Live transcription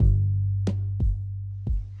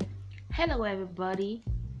Hello, everybody,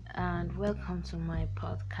 and welcome to my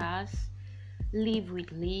podcast, Live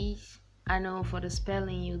with Liz. I know for the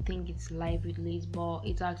spelling you think it's Live with Liz, but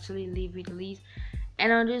it's actually Live with Liz.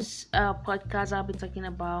 And on this podcast, I'll be talking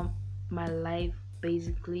about my life,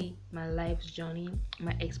 basically, my life's journey,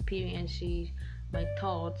 my experiences, my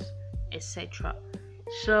thoughts, etc.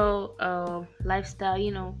 So,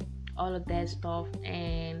 lifestyle, all of that stuff,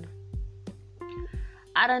 and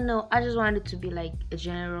I don't know. I just wanted to be like a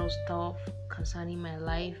general stuff concerning my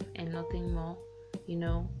life and nothing more,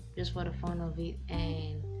 just for the fun of it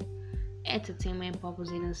and entertainment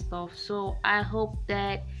purposes and stuff. So I hope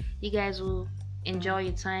that you guys will enjoy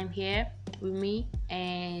your time here with me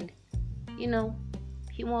and, you know,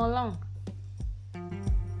 keep on along.